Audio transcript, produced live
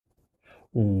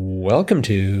Welcome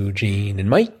to Gene and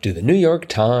Mike do the New York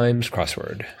Times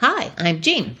crossword. Hi, I'm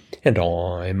Jean. And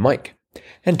I'm Mike.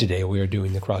 And today we are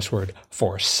doing the crossword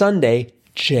for Sunday,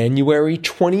 January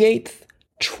 28th,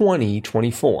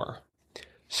 2024.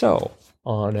 So,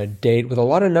 on a date with a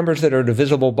lot of numbers that are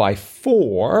divisible by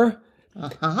 4,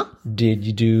 did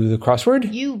you do the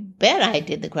crossword? You bet I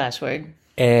did the crossword.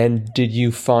 And did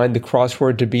you find the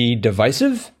crossword to be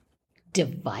divisive?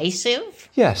 Divisive?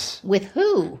 Yes. With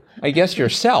who? I guess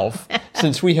yourself,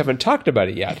 since we haven't talked about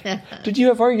it yet. Did you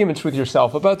have arguments with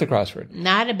yourself about the crossword?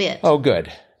 Not a bit. Oh,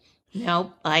 good.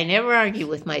 Nope, I never argue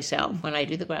with myself when I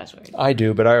do the crossword. I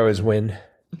do, but I always win.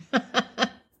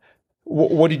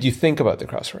 What did you think about the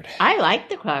crossword? I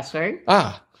liked the crossword.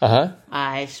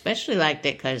 I especially liked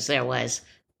it because there was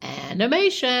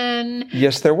animation.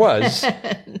 Yes, there was.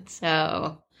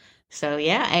 So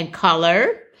yeah, and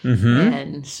color. Mm-hmm.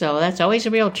 And so that's always a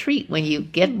real treat when you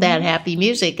get that happy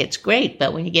music. It's great,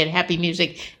 but when you get happy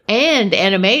music and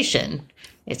animation,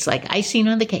 it's like icing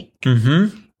on the cake.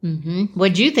 Mm-hmm. Mm-hmm.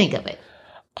 What'd you think of it?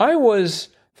 I was,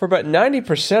 for about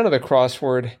 90% of the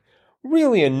crossword,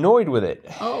 really annoyed with it.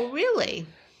 Oh, really?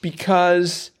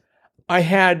 Because I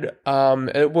had,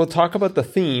 we'll talk about the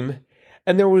theme,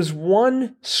 and there was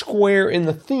one square in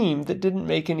the theme that didn't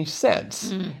make any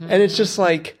sense. Mm-hmm. And it's just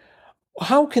like,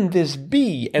 how can this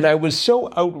be? And I was so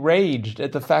outraged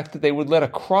at the fact that they would let a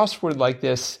crossword like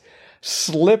this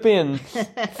slip in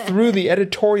through the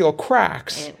editorial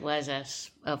cracks. It was a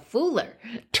fooler.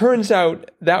 Turns out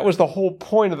that was the whole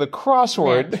point of the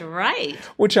crossword. That's right.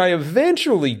 Which I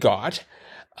eventually got.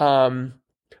 But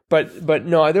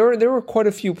no, there were quite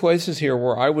a few places here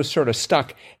where I was sort of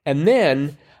stuck. And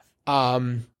then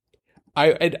I got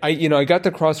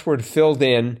the crossword filled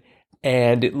in,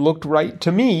 and it looked right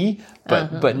to me,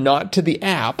 but not to the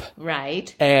app.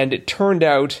 Right. And it turned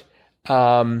out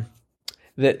that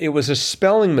it was a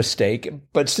spelling mistake.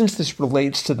 But since this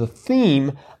relates to the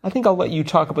theme, I think I'll let you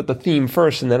talk about the theme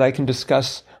first, and then I can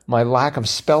discuss my lack of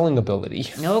spelling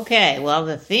ability. Okay. Well,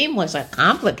 the theme was a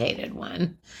complicated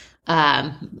one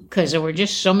because there were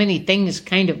just so many things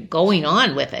kind of going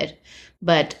on with it.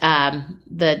 But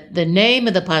the name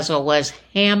of the puzzle was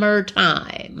Hammer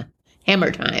Time.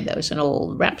 Hammer Time. That was an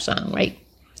old rap song, right?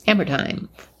 Hammer Time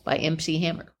by MC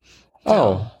Hammer.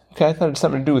 Oh, okay. I thought it had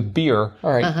something to do with beer.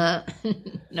 All right.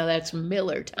 No, that's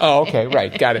Miller Time. Oh, okay.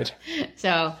 Right. Got it.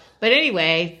 But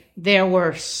anyway, there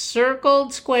were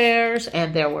circled squares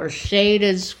and there were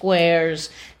shaded squares,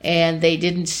 and they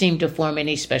didn't seem to form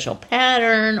any special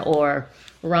pattern or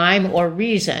rhyme or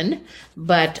reason.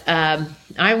 But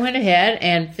I went ahead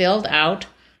and filled out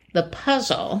the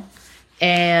puzzle,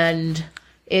 and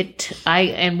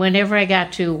whenever I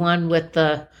got to one with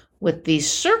these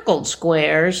circled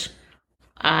squares,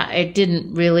 it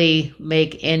didn't really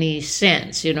make any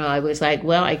sense. You know, I was like,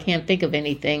 well, I can't think of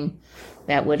anything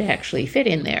that would actually fit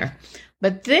in there.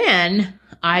 But then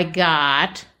I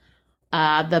got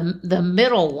the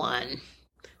middle one,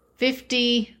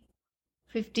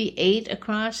 58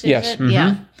 across, is yes. it? Mm-hmm.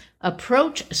 Yeah.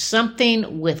 Approach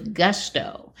something with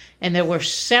gusto. And there were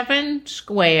 7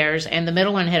 squares, and the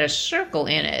middle one had a circle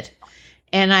in it.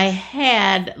 And I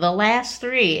had the last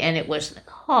 3, and it was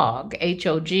hog,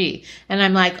 H-O-G. And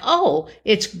I'm like, oh,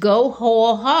 it's go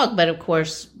whole hog. But, of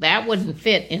course, that wouldn't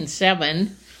fit in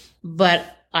 7. But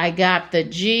I got the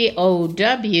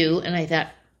G-O-W, and I thought,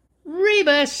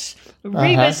 rebus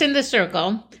in the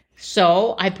circle.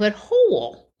 So I put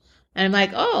whole. And I'm like,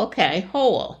 oh, okay,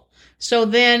 whole. So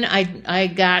then I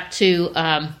got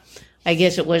to... I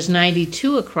guess it was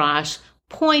 92 across,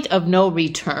 point of no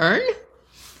return.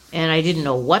 And I didn't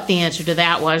know what the answer to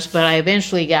that was, but I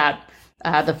eventually got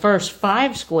the first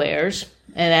 5 squares,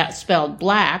 and that spelled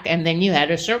black, and then you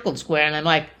had a circled square, and I'm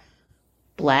like,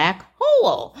 black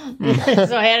hole.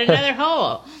 So I had another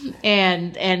hole.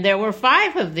 And there were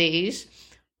 5 of these.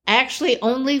 Actually,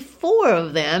 only 4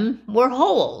 of them were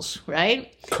holes,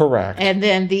 right? Correct. And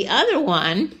then the other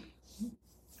one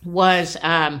was...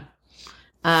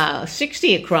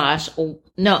 60 across.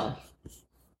 No.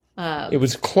 It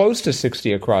was close to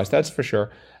 60 across, that's for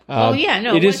sure.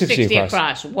 It was 60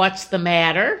 across. What's the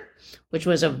matter? Which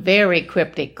was a very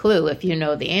cryptic clue if you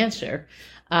know the answer,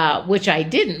 which I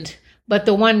didn't. But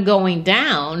the one going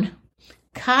down,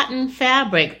 cotton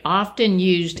fabric often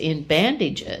used in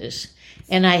bandages.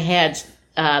 And I had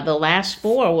the last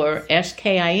 4 were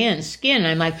S-K-I-N, skin.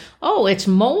 I'm like, oh, it's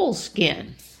mole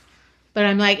skin. But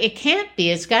I'm like, it can't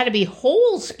be. It's got to be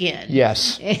whole skin.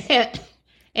 Yes.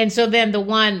 And so then the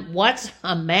one, what's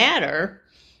a matter?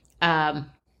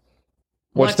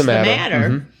 What's the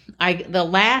matter? Mm-hmm. The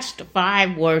last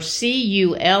 5 were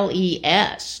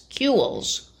C-U-L-E-S,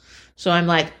 Cules. So I'm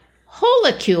like,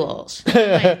 holocules.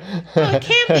 I'm like, well, it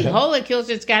can't be holocules.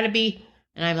 It's got to be.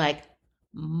 And I'm like,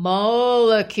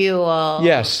 molecules.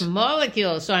 Yes.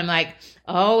 Molecules. So I'm like,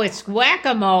 oh, it's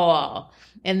guacamole.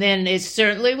 And then it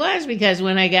certainly was, because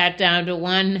when I got down to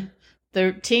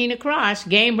 113 across,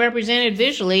 game represented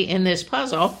visually in this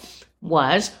puzzle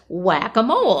was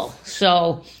whack-a-mole.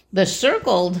 So the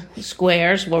circled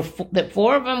squares were,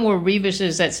 4 of them were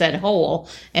rebuses that said hole,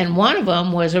 and 1 of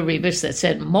them was a rebus that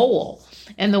said mole.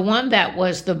 And the one that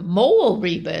was the mole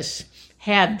rebus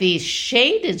had these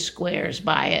shaded squares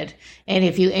by it. And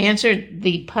if you answered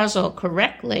the puzzle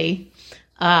correctly,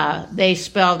 they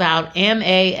spelled out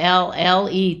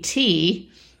MALLET,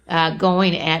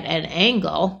 going at an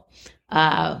angle.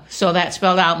 So that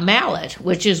spelled out mallet,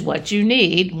 which is what you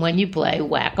need when you play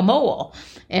whack-a-mole.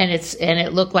 And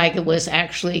it looked like it was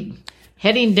actually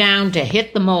heading down to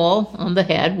hit the mole on the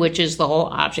head, which is the whole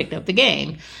object of the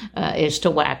game, is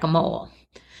to whack-a-mole.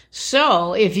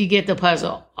 So if you get the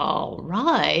puzzle all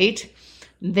right,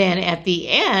 then at the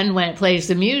end, when it plays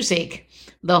the music,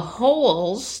 the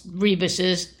holes,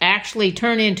 rebuses, actually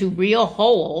turn into real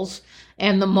holes,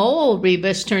 and the mole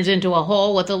rebus turns into a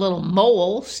hole with a little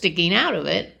mole sticking out of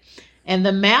it, and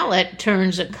the mallet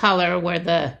turns a color where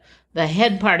the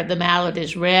head part of the mallet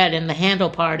is red and the handle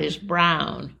part is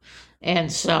brown.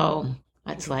 And so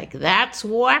it's like, that's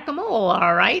whack-a-mole,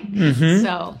 all right? Mm-hmm.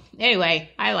 So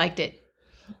anyway, I liked it.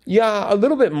 Yeah, a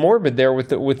little bit morbid there with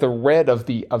the red of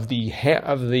the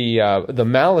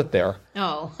mallet there.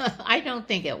 Oh, I don't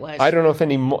think it was. I don't know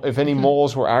if any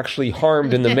moles were actually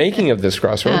harmed in the making of this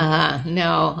crossword.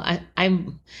 No,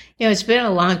 I'm. It's been a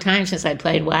long time since I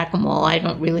played whack-a-mole. I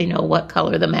don't really know what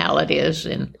color the mallet is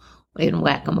in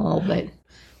whack-a-mole,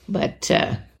 but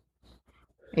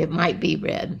it might be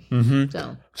red.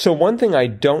 Mm-hmm. So one thing I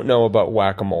don't know about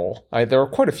whack-a-mole, there are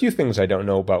quite a few things I don't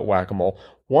know about whack-a-mole.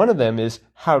 One of them is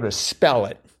how to spell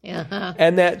it. Uh-huh.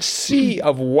 And that C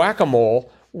of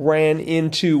whack-a-mole ran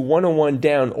into 101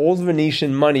 down Old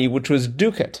Venetian money, which was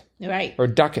ducat. Right. Or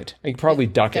ducat. Probably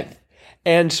ducat.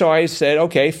 And so I said,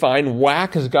 okay, fine.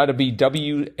 Whack has got to be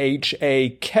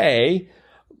WHAK,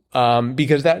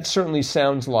 because that certainly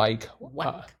sounds like,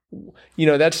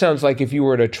 that sounds like if you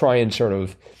were to try and sort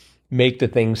of make the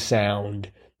thing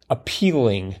sound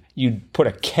appealing, you'd put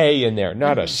a K in there,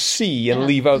 not a C, and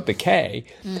leave out the K.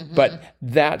 Mm-hmm. But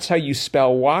that's how you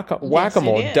spell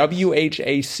whack-a-mole, yes,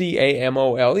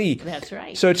 WHACAMOLE. That's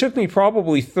right. So it took me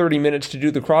probably 30 minutes to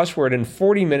do the crossword and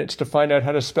 40 minutes to find out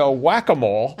how to spell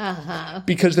whack-a-mole,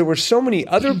 because there were so many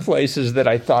other places that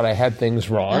I thought I had things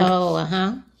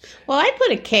wrong. Well, I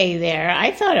put a K there.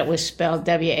 I thought it was spelled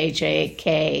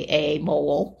WHAKA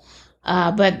mole.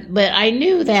 But I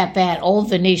knew that Old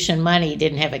Venetian money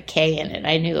didn't have a K in it.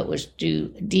 I knew it was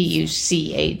DUCAT.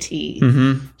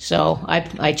 Mm-hmm. So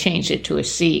I changed it to a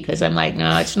C because I'm like,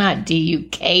 no, it's not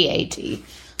DUKAT.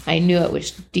 I knew it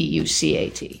was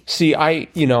DUCAT. See,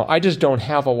 I just don't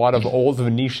have a lot of Old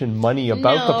Venetian money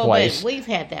about the place. But we've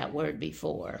had that word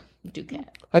before,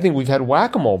 ducat. I think we've had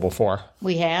whack-a-mole before.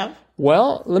 We have?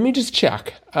 Well, let me just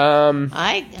check.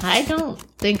 I don't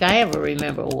think I ever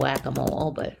remember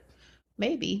whack-a-mole, but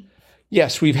maybe.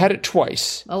 Yes, we've had it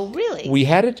twice. Oh, really? We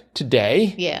had it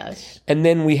today. Yes. And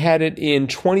then we had it in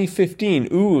 2015.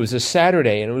 It was a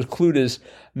Saturday, and it was clued as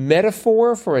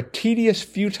metaphor for a tedious,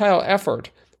 futile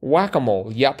effort.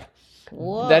 Whack-a-mole, yep.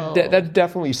 Whoa. That's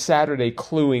definitely Saturday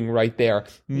cluing right there.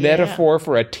 Metaphor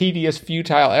for a tedious,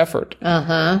 futile effort.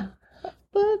 Uh-huh.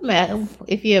 But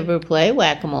if you ever play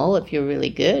whack-a-mole, if you're really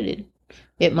good,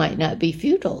 it might not be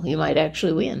futile. You might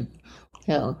actually win.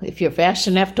 If you're fast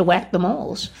enough to whack the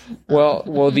moles.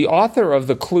 Well, the author of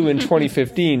the clue in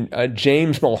 2015,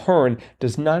 James Mulhern,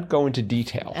 does not go into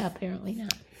detail. Apparently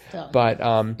not. So. But,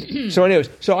 so anyways,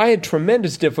 so I had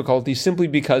tremendous difficulty simply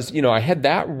because, I had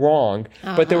that wrong.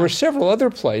 But there were several other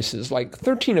places, like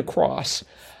 13 across,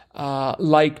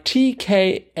 like T,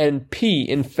 K, and P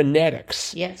in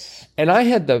phonetics. Yes. And I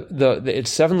had it's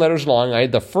 7 letters long. I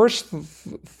had the first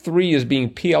 3 as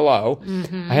being PLO.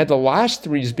 Mm-hmm. I had the last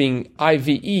 3 as being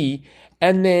IVE.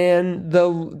 And then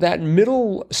that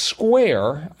middle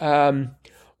square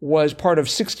was part of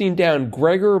 16 down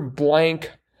Gregor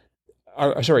Blank,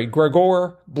 Franz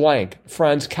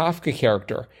Kafka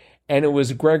character. And it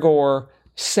was Gregor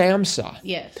Samsa.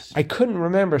 Yes. I couldn't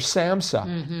remember Samsa.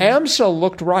 Mm-hmm. AMSA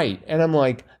looked right. And I'm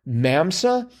like,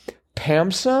 Mamsa?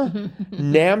 Pamsa?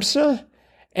 Namsa?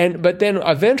 But then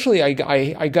eventually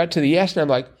I got to the S and I'm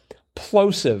like,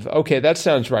 plosive. Okay, that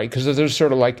sounds right. Because there's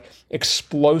sort of like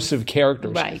explosive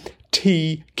characters. Right.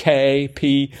 T, K,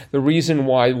 P. The reason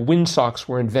why windsocks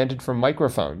were invented from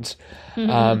microphones.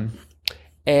 Mm-hmm.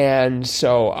 And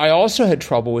so I also had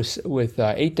trouble with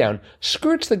 8 down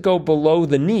skirts that go below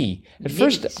the knee. At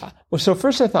first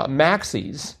I thought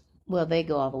maxis. Well, they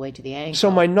go all the way to the ankle.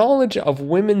 So my knowledge of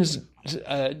women's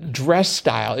dress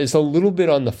style is a little bit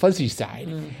on the fuzzy side.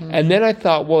 And then I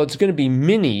thought, well, it's going to be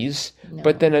minis,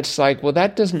 but then it's like, well,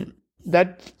 that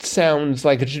sounds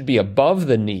like it should be above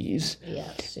the knees.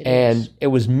 Yes, it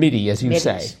was midi, as you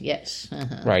say. Yes.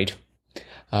 Right.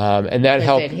 And that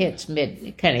helped.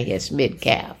 It kind of hits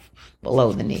mid-calf,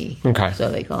 below the knee. Okay. So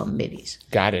they call them middies.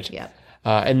 Got it. Yeah.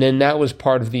 And then that was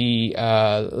part of the,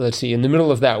 let's see, in the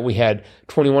middle of that, we had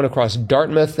 21 across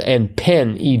Dartmouth and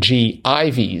Penn, e.g.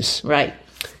 Ivies. Right.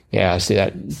 Yeah, see,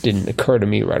 that didn't occur to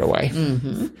me right away.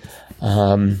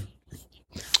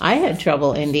 I had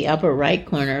trouble in the upper right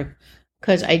corner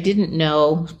because I didn't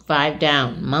know 5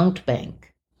 down,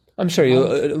 mountebank. I'm sorry, you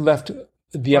left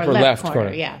the upper left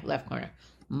corner. Yeah, left corner.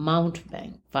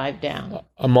 Mountebank, 5 down.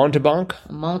 A Montebank?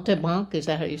 Montebank, is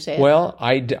that how you say it? Well,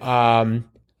 I've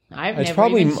never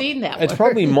even seen that It's word.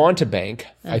 probably Montebank,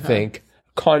 I think.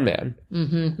 Con man.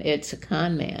 It's a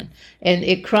con man. And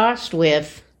it crossed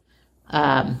with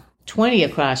 20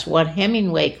 across, what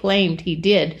Hemingway claimed he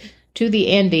did to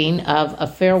the ending of A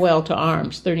Farewell to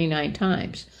Arms 39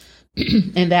 times.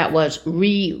 And that was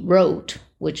rewrote,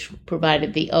 which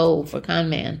provided the O for con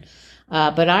man.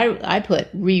 But I put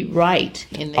rewrite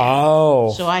in there.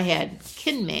 Oh. So I had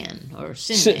kinman or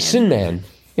sinman. Sinman.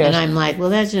 Yes. And I'm like, well,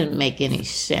 that doesn't make any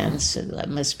sense. That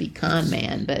must be con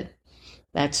man. But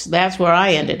that's where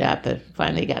I ended up. I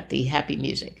finally got the happy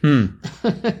music.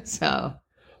 So.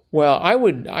 Well, I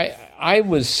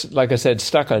was, like I said,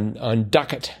 stuck on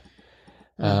Ducat.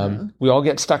 We all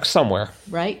get stuck somewhere.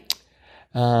 Right.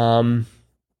 14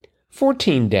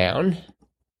 down.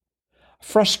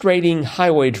 Frustrating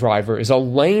highway driver is a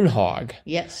lane hog.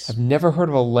 Yes. I've never heard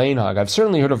of a lane hog. I've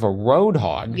certainly heard of a road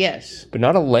hog. Yes. But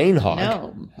not a lane hog.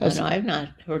 No, I've not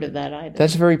heard of that either.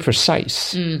 That's very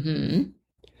precise. Mm-hmm.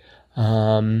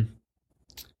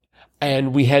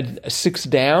 And we had 6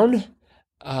 down.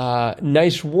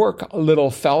 Nice work,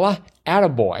 little fella.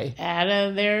 Attaboy.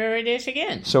 There it is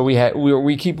again. So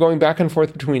we keep going back and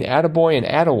forth between attaboy and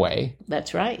attaway.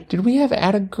 That's right. Did we have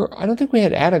attagirl? I don't think we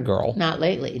had attagirl. Not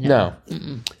lately, no.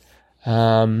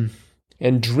 And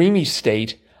dreamy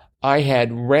state, I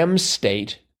had REM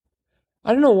state.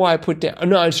 I don't know why I put down.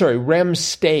 No, I'm sorry, REM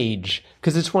stage,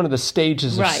 because it's one of the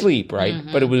stages of sleep, right?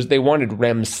 But they wanted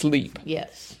REM sleep.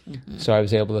 Yes. So I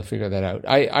was able to figure that out.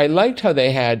 I liked how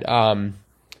they had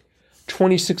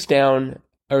 26 down.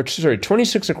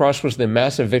 26 across was the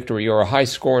massive victory, or a high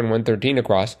score, and 113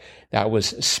 across. That was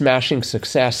smashing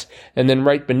success. And then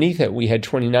right beneath it, we had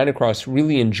 29 across,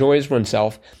 really enjoys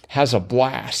oneself, has a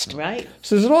blast. Right.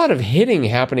 So there's a lot of hitting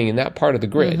happening in that part of the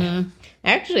grid.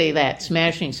 Actually, that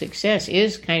smashing success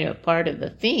is kind of part of the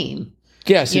theme.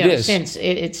 Yes, it is. Since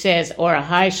it says, or a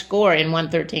high score in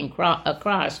 113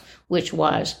 across, which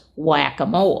was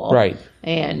whack-a-mole. Right.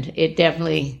 And it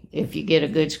definitely, if you get a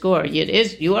good score,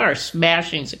 you are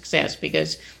smashing success,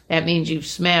 because that means you've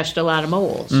smashed a lot of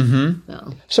moles.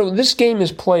 So this game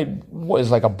is played, what,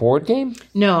 is like a board game?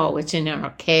 No, it's in an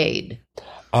arcade.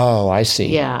 Oh, I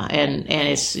see. Yeah, and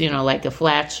it's, like a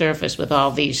flat surface with all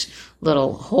these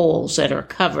little holes that are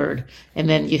covered, and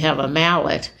then you have a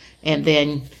mallet, and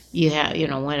then you have,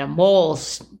 when a mole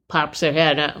pops their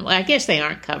head up, I guess they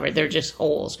aren't covered, they're just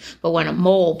holes. But when a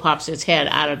mole pops its head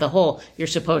out of the hole, you're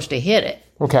supposed to hit it.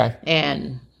 Okay.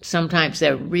 And sometimes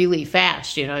they're really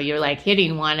fast, you're like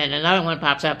hitting one and another one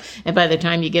pops up. And by the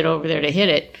time you get over there to hit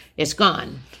it, it's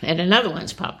gone. And another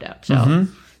one's popped up.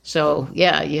 So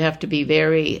yeah, you have to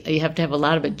have a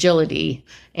lot of agility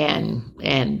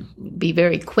and be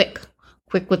very quick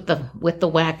with the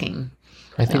whacking.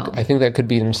 I think that could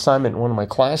be an assignment in one of my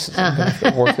classes. I'm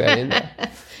going to work that in there.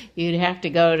 You'd have to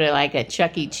go to like a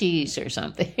Chuck E. Cheese or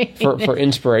something. For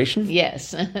inspiration?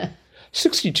 Yes.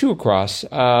 62 across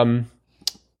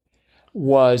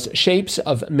was shapes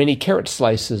of many carrot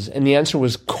slices, and the answer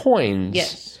was coins.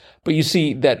 Yes. But you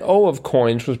see that O of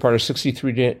coins was part of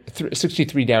 63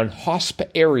 down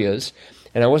HOSP areas,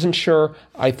 and I wasn't sure.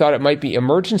 I thought it might be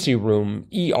emergency room,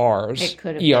 ERs, it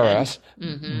could have ERS,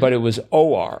 but it was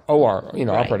OR, right.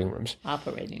 operating rooms.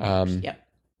 Operating rooms, yep.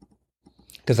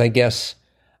 Because I guess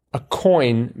a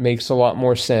coin makes a lot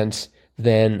more sense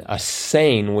than a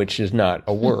sane, which is not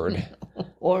a word.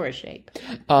 Or a shape.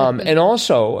 And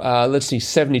also, let's see,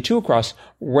 72 across,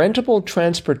 rentable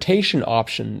transportation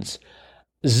options,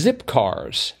 zip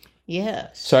cars.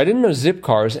 Yes. So I didn't know zip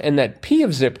cars, and that P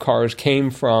of zip cars came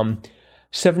from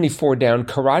 74 down,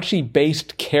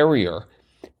 Karachi-based carrier,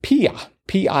 PIA,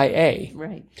 PIA.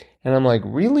 Right. And I'm like,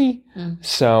 really?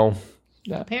 So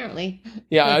Apparently.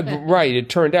 Right. It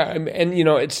turned out, and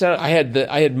I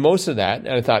had most of that, and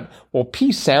I thought, well,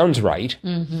 P sounds right,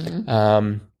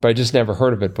 but I just never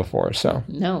heard of it before. So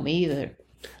no, me either.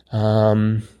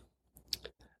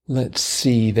 Let's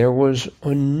see. There was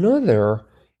another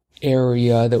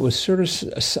area that was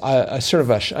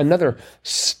another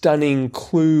stunning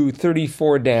clue.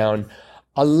 34 down,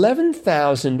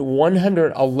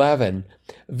 11,111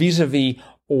 vis-a-vis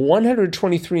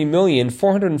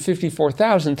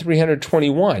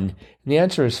 123,454,321. And the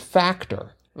answer is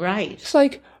factor. Right. It's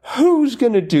like, who's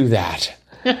going to do that?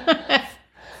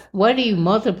 What do you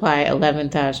multiply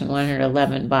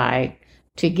 11,111 by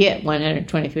to get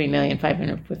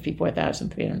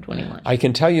 123,554,321? I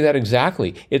can tell you that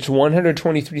exactly. It's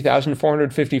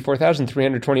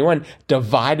 123,454,321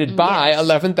 divided by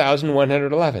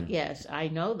 11,111. Yes, I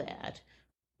know that.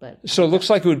 But so it looks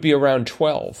like it would be around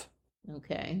 12.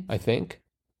 Okay. I think.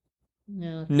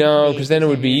 No, because then it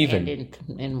would be even.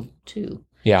 In 2.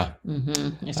 Yeah.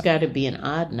 It's got to be an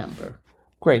odd number.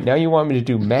 Great. Now you want me to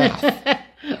do math.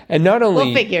 And not only...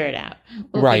 We'll figure it out.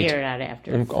 We'll figure it out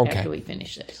after we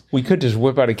finish this. We could just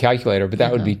whip out a calculator, but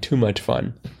that would be too much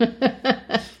fun.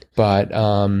 But...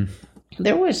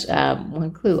 there was one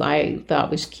clue I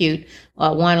thought was cute.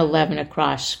 111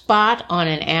 across. Spot on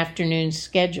an afternoon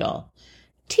schedule.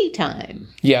 Tea time.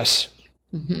 Yes.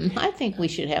 I think we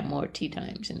should have more tea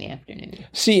times in the afternoon.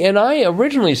 See, and I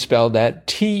originally spelled that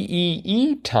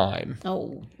T-E-E time.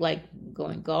 Oh, like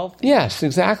going golfing? Yes,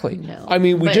 exactly. No. I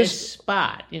mean, a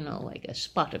spot, like a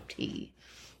spot of tea.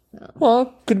 Well, it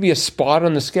could be a spot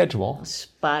on the schedule. A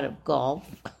spot of golf.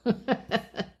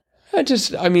 Like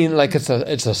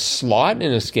it's a slot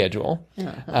in a schedule.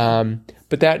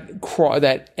 But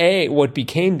that A, what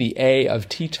became the A of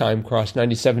tea time cross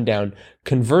 97 down,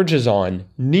 converges on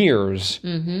nears,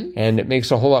 and it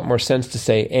makes a whole lot more sense to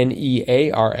say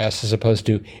N-E-A-R-S as opposed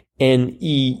to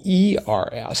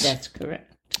N-E-E-R-S. That's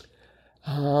correct.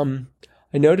 I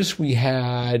noticed we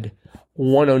had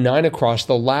 109 across.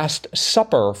 The Last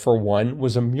Supper, for one,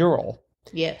 was a mural.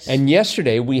 Yes. And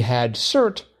yesterday we had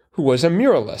Cert, who was a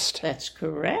muralist. That's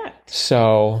correct.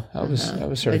 So I was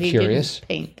sort of curious. He didn't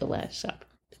paint the Last Supper.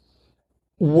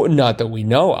 Not that we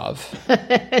know of.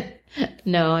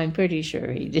 No, I'm pretty sure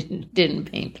he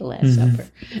didn't paint the Last Supper.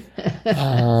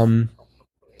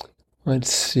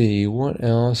 Let's see, what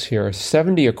else here?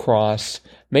 70 across.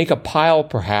 Make a pile,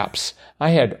 perhaps. I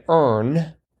had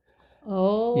earn.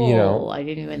 Oh, I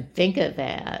didn't even think of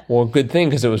that. Well, good thing,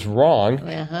 because it was wrong.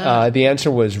 The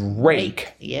answer was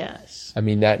rake. Yes. I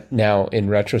mean, that now, in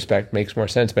retrospect, makes more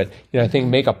sense. But, I think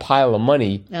make a pile of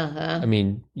money. I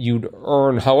mean, you'd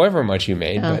earn however much you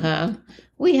made. But...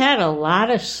 We had a lot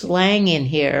of slang in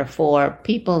here for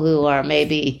people who are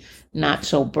maybe not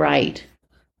so bright,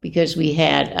 because we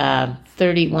had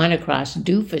 31 across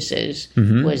doofuses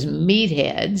was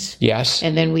meatheads. Yes.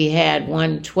 And then we had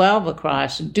 112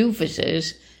 across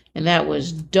doofuses, and that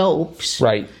was dopes.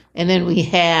 Right. And then we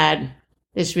had,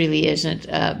 this really isn't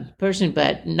a person,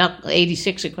 but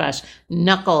 86 across,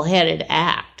 knuckle-headed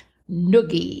act,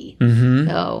 noogie.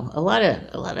 So a lot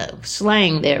of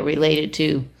slang there related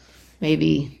to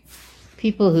maybe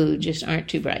people who just aren't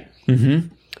too bright.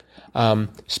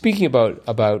 Speaking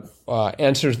about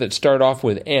answers that start off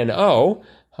with N-O,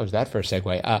 how's that for a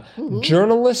segue?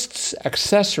 Journalist's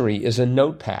accessory is a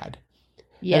notepad.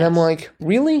 Yes. And I'm like,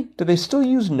 really? Do they still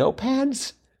use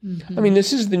notepads? I mean,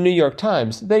 this is the New York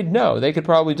Times. They'd know. They could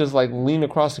probably just lean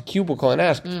across a cubicle and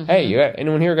ask, hey,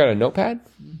 anyone here got a notepad?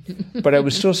 But I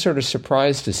was still sort of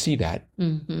surprised to see that.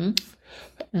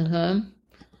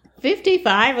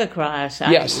 55 across.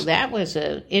 Yes. That was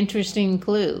an interesting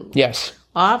clue. Yes.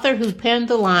 Author who penned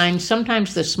the line,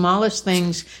 sometimes the smallest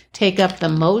things take up the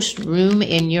most room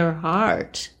in your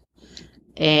heart.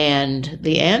 And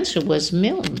the answer was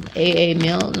Milton, A.A.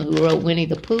 Milton, who wrote Winnie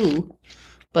the Pooh.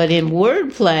 But in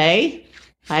wordplay,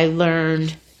 I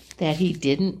learned that he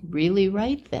didn't really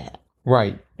write that.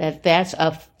 Right. That's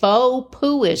a faux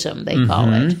Poohism, they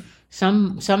call it.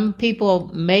 Some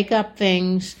people make up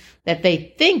things that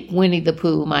they think Winnie the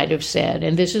Pooh might have said,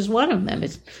 and this is one of them.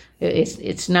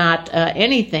 It's not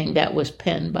anything that was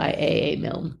penned by A.A.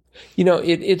 Milton.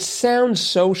 It sounds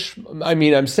so...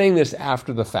 I'm saying this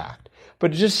after the fact,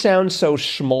 but it just sounds so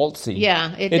schmaltzy.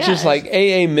 Yeah, it's does. Just like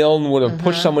A.A. Milton would have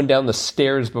pushed someone down the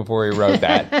stairs before he wrote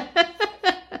that.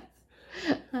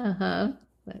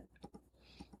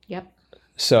 Yep.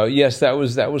 So, yes, that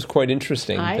was quite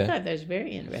interesting. I thought that was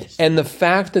very interesting. And the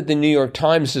fact that the New York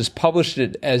Times has published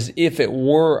it as if it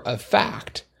were a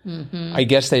fact, I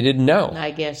guess they didn't know.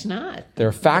 I guess not.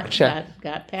 They're fact check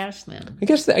got past them. I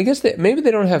guess maybe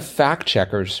they don't have fact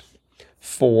checkers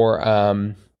for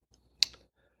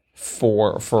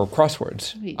for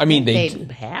crosswords.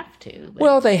 They have to. But.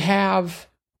 Well, they have.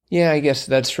 Yeah, I guess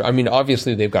that's true. I mean,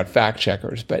 obviously they've got fact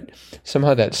checkers, but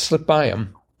somehow that slipped by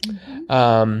them.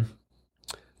 Mm-hmm.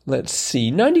 Let's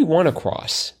see, 91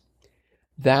 across.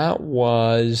 That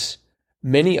was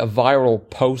many a viral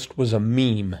post was a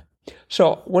meme.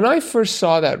 So when I first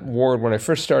saw that word, when I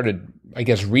first started, I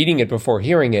guess, reading it before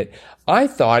hearing it, I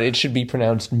thought it should be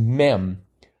pronounced mem,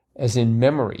 as in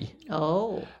memory.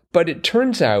 Oh. But it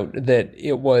turns out that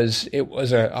it was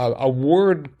a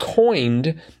word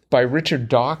coined by Richard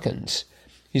Dawkins.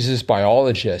 He's this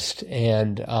biologist,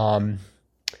 and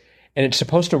it's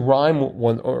supposed to rhyme,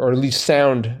 or at least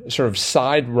sound sort of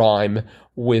side rhyme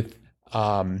with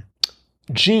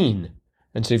gene.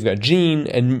 And so you've got gene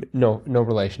and no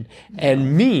relation,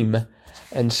 and meme.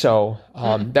 And so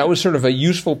that was sort of a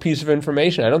useful piece of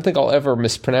information. I don't think I'll ever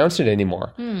mispronounce it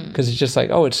anymore, because it's just like,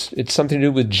 oh, it's something to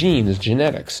do with genes,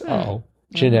 genetics. Oh,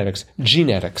 genetics.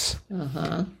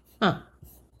 Uh-huh. Huh.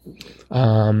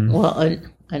 Well,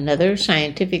 another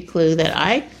scientific clue that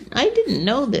I didn't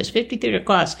know this, 53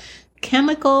 across,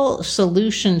 chemical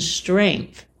solution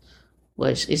strength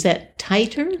is that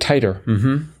tighter? Tighter,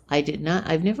 mm-hmm.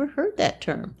 I've never heard that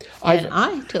term. And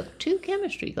I took 2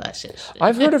 chemistry classes.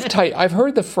 I've heard of I've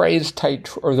heard the phrase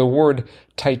or the word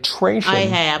titration. I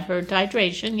have heard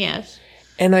titration, yes.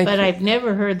 But I've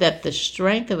never heard that the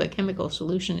strength of a chemical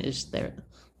solution is the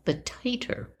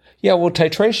tighter. Yeah, well,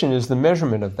 titration is the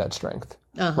measurement of that strength,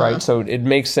 right? So it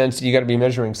makes sense that you got to be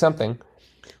measuring something.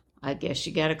 I guess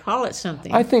you got to call it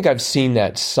something. I think I've seen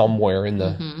that somewhere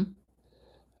in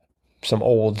some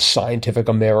old Scientific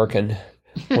American,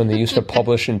 when they used to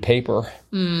publish in paper,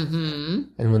 and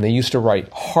when they used to write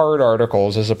hard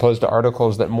articles as opposed to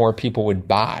articles that more people would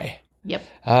buy. Yep.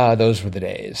 Those were the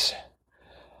days.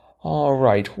 All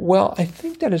right. Well, I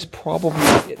think that is probably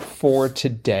it for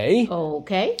today.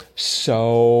 Okay.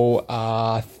 So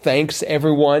thanks,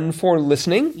 everyone, for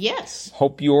listening. Yes.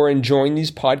 Hope you're enjoying these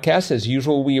podcasts. As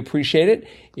usual, we appreciate it.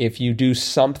 If you do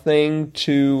something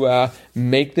to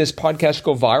make this podcast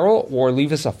go viral, or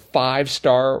leave us a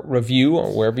 5-star review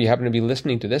or wherever you happen to be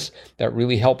listening to this, that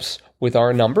really helps with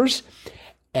our numbers.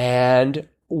 And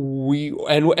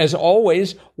as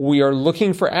always, we are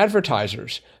looking for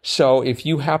advertisers. So if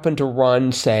you happen to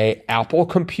run, say, Apple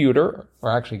Computer,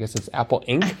 or actually I guess it's Apple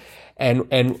Inc.,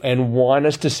 and want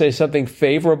us to say something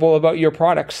favorable about your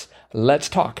products, let's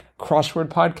talk.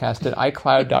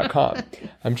 crosswordpodcast@icloud.com.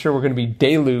 I'm sure we're going to be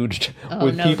deluged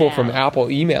with people from Apple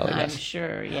emailing us. I'm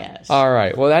sure, yes. All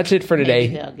right. Well, that's it for today.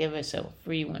 Maybe they'll give us a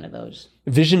free one of those.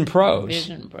 Vision Pros.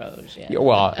 Vision Pros, yeah.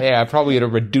 Well, yeah, probably at a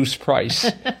reduced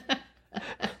price.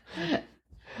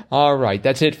 All right.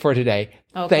 That's it for today.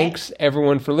 Okay. Thanks,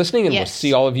 everyone, for listening, and we'll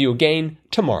see all of you again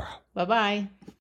tomorrow. Bye-bye.